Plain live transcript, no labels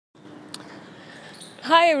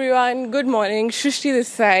Hi everyone, good morning. Shrishti this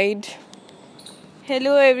side.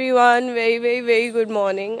 Hello everyone, very good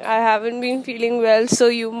morning. I haven't been feeling well, so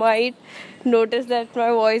you might notice that my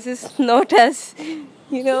voice is not as,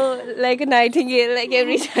 like a nightingale like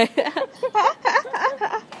every time.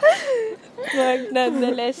 But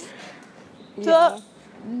nonetheless. So,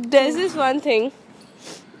 there's this one thing.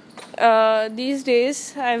 These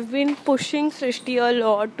days, I've been pushing Srishti a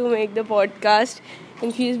lot to make the podcast,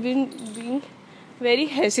 and she's been being very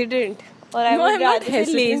hesitant. Or I No, would I'm not rather say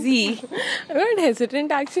hesitant. lazy. I'm not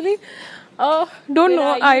hesitant actually. Don't know.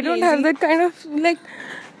 Are you I don't have lazy? that kind of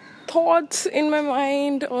thoughts in my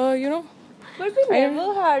mind or. But we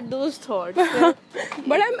never had those thoughts. Yeah.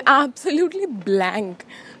 But I'm absolutely blank.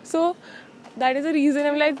 So that is the reason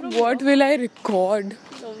I'm like, what will I record?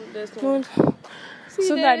 No, there's No. no. See,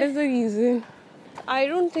 So that is the reason. I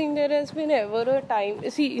don't think there has been ever a time.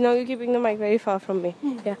 See, now you're keeping the mic very far from me.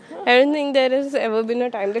 Yeah. I don't think there has ever been a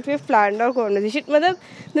time that we have planned our conversation. Matlab,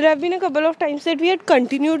 there have been a couple of times that we had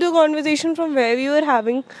continued the conversation from where we were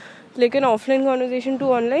having like an offline conversation to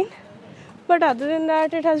online. But other than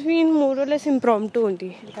that, it has been more or less impromptu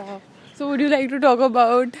only. So would you like to talk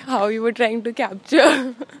about how you were trying to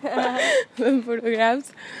capture some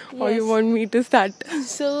photographs, or you Yes. want me to start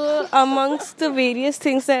So, amongst the various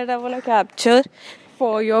things that I want to capture,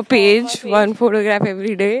 for your page, one photograph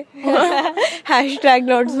every day? hashtag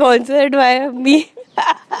not sponsored by me.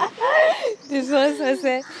 This was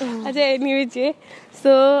anyway.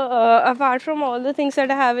 So, apart from all the things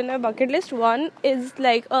that I have in my bucket list, one is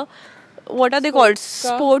like a what are they called?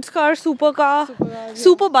 Sports car, super car,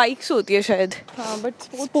 super bikes होती है शायद. But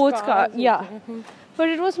Sports car, yeah. But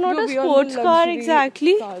it was not a sports car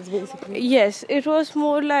exactly. Cars, basically. Yes, it was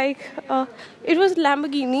more like it was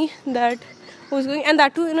Lamborghini that was going, and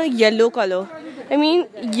that too in a yellow color. I mean,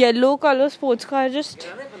 yellow color sports cars just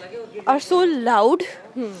are so loud.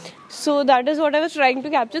 So that is what I was trying to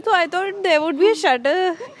capture. So I thought there would be a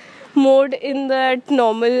shutter mode in that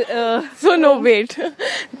normal. So no, wait.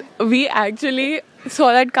 We actually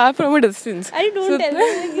saw that car from a distance. I don't so tell me.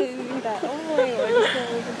 Oh my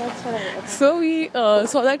god, that's what I was. So we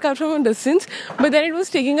saw that car from a distance, but then it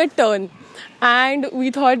was taking a turn, and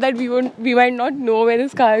we thought that we might not know where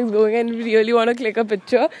this car is going, and we really want to click a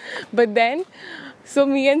picture. But then, so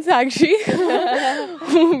me and Sakshi,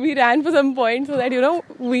 we ran for some point so that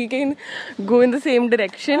we can go in the same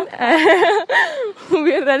direction.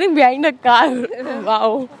 We are running behind a car.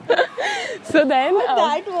 Wow. So then.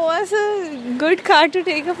 That was a good car to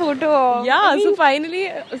take a photo of. Yeah, so finally,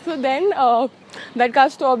 that car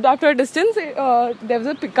stopped after a distance. There was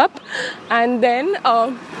a pickup, and then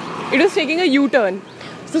it was taking a U-turn.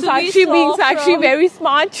 So we Sakshi, saw being Sakshi, from- very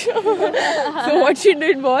smart. So what she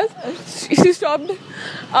did was, she stopped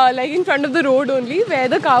in front of the road only, where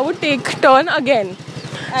the car would take turn again.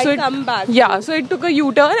 And come back. Yeah, so it took a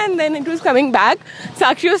U-turn and then it was coming back.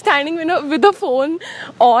 Sakshi was standing with the phone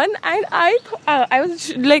on, and I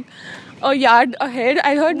was like a yard ahead.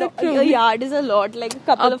 I heard that A yard is a lot, like a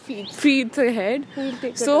couple of feet. feet ahead. We'll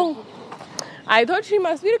take it So I thought she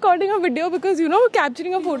must be recording a video because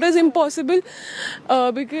capturing a photo is impossible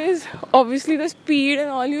because obviously the speed and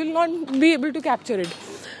all, you will not be able to capture it.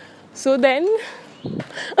 So then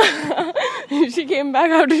she came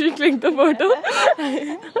back after she clicked the photo.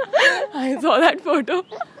 I saw that photo.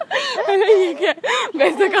 And then,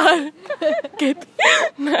 where's the car? Get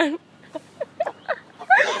man.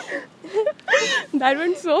 That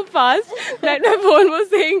went so fast that my phone was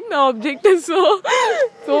saying the object is so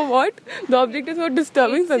what? The object is so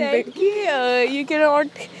disturbing something. You cannot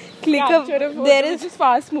click Capture a photo there which is is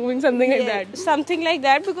fast moving, something like that. something like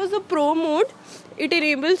that, because the pro mode, it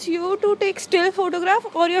enables you to take still photograph,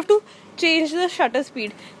 or you have to change the shutter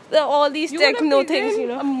speed. All these You would have techno taken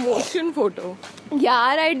things, a motion photo. Yeah,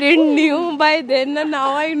 I didn't knew by then, and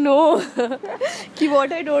now I know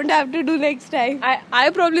what I don't have to do next time. I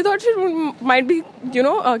probably thought she might be,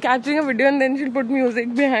 capturing a video and then she'll put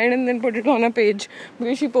music behind and then put it on a page.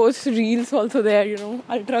 Because she posts reels also there,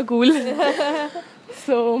 ultra cool.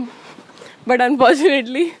 So, but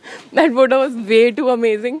unfortunately, that photo was way too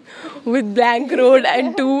amazing with blank road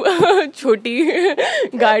and two choti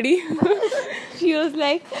gaadi. She was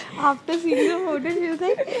like, after seeing the photo, she was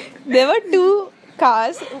like, there were two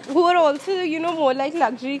cars who were also, more like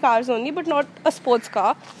luxury cars only, but not a sports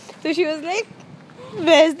car. So she was like,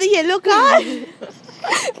 where's the yellow car?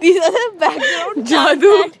 These are the background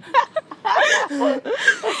जादू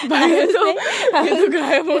भाई तो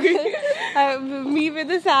गायब हो गई. me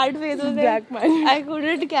with a sad face was Black like, man. I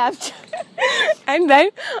couldn't capture. And then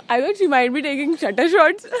I thought she might be taking shutter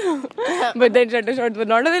shots, but then shutter shots were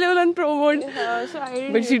not available on pro mode. So I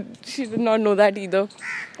didn't. But she did not know that either.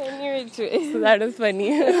 Anyway, which way. So that was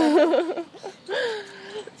funny.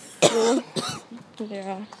 So,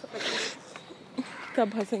 yeah.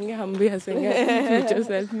 सब हंसेंगे, हम भी हंसेंगे future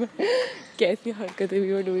self में कैसी हरकतें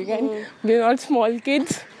we were doing, and we are not small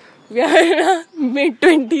kids. We are in our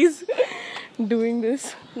mid-20s doing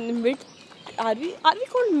this. Are we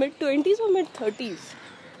called mid-20s or mid-30s?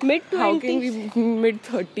 Mid-20s. How can we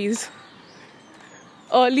mid-30s?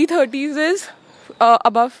 Early 30s is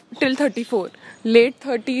above till 34. Late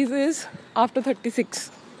 30s is after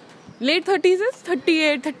 36. Late 30s is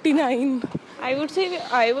 38, 39. I would say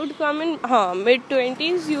I would come in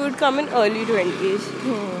mid-20s. You would come in early 20s.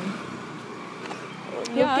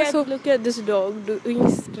 Look at this dog doing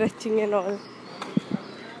stretching and all.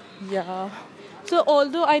 Yeah. So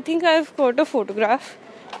although I think I've got a photograph,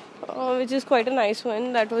 which is quite a nice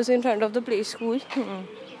one, that was in front of the play school.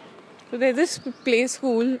 So there's this play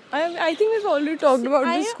school. I think we've already talked about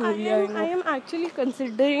this school. I am actually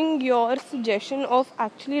considering your suggestion of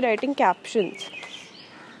actually writing captions.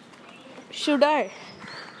 Should I?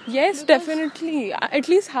 Yes, definitely. At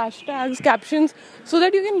least hashtags, captions, so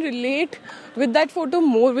that you can relate with that photo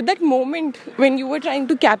more, with that moment when you were trying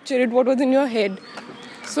to capture it, what was in your head.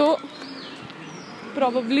 So,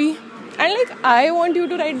 probably. And like, I want you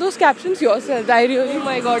to write those captions yourself. Oh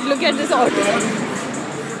my god, look at this auto.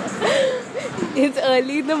 It's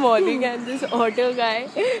early in the morning and this auto guy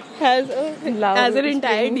has an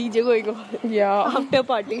entire DJ going on. Yeah. After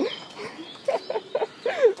party.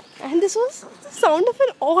 And this was the sound of an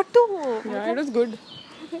auto. Yeah, it was good.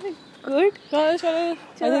 Good. So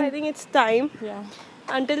I think it's time. Yeah.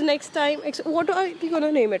 Until next time. What are we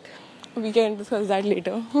gonna name it? We can discuss that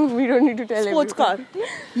later. We don't need to tell Sports car.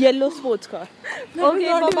 Yellow sports car.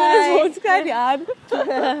 Okay, bye-bye. Sports car,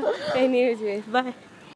 yaar. Anyways, bye.